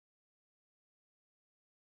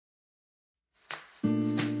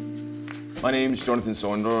My name's Jonathan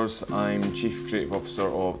Saunders. I'm Chief Creative Officer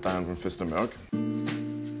of Diane from Furstenburg.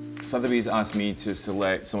 Sotheby's asked me to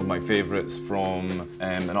select some of my favourites from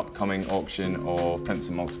an upcoming auction of prints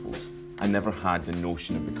and multiples. I never had the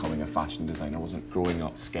notion of becoming a fashion designer. I wasn't growing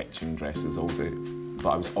up sketching dresses all day. But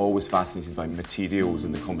I was always fascinated by materials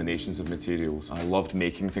and the combinations of materials. I loved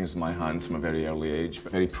making things with my hands from a very early age,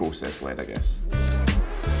 but very process-led, I guess.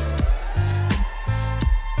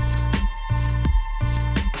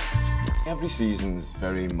 Every season's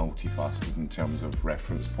very multifaceted in terms of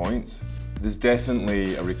reference points. There's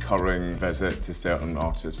definitely a recurring visit to certain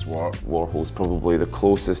artists' work. Warhol's probably the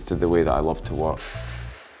closest to the way that I love to work.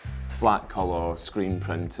 Flat colour, screen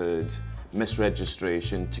printed,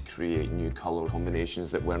 misregistration to create new colour combinations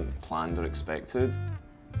that weren't planned or expected.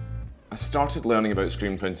 I started learning about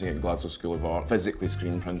screen printing at Glasgow School of Art, physically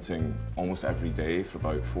screen printing almost every day for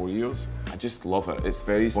about 4 years. I just love it. It's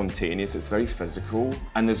very spontaneous, it's very physical,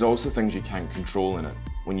 and there's also things you can't control in it.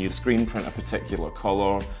 When you screen print a particular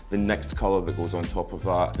colour, the next colour that goes on top of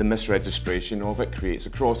that, the misregistration of it creates a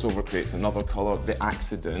crossover, creates another colour. The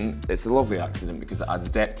accident, it's a lovely accident because it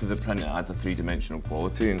adds depth to the print, it adds a three-dimensional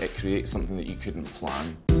quality, and it creates something that you couldn't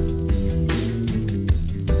plan.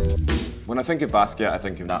 When I think of Basquiat, I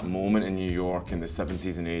think of that moment in New York in the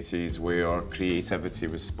 70s and 80s where creativity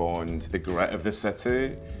was spawned, the grit of the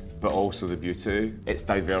city, but also the beauty. Its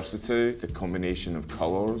diversity, the combination of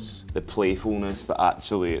colours, the playfulness, but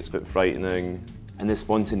actually it's a bit frightening. And the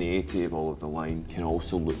spontaneity of all of the line can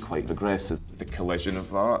also look quite aggressive. The collision of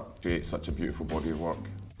that creates such a beautiful body of work.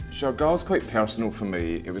 Chagall's quite personal for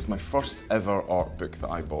me. It was my first ever art book that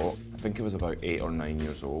I bought. I think I was about 8 or 9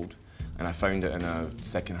 years old. And I found it in a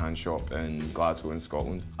second-hand shop in Glasgow in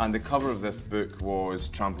Scotland. And the cover of this book was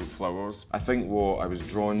Trampled Flowers. I think what I was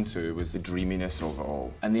drawn to was the dreaminess of it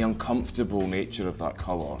all and the uncomfortable nature of that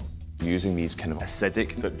colour. Using these kind of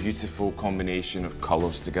acidic but beautiful combination of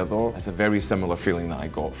colours together. It's a very similar feeling that I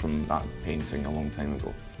got from that painting a long time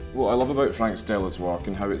ago. What I love about Frank Stella's work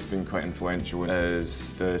and how it's been quite influential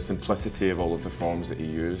is the simplicity of all of the forms that he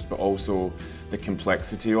used, but also the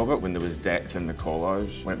complexity of it when there was depth in the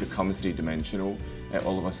collage. When it becomes three-dimensional, it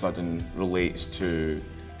all of a sudden relates to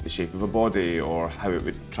the shape of a body or how it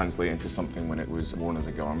would translate into something when it was worn as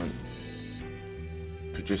a garment.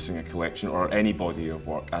 Producing a collection or any body of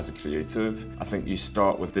work as a creative, I think you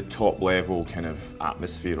start with the top level kind of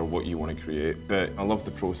atmosphere or what you want to create, but I love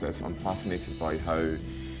the process. I'm fascinated by how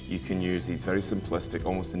you can use these very simplistic,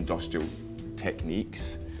 almost industrial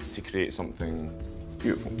techniques to create something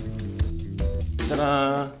beautiful.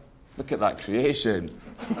 Ta-da! Look at that creation.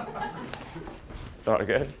 Start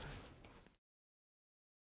again.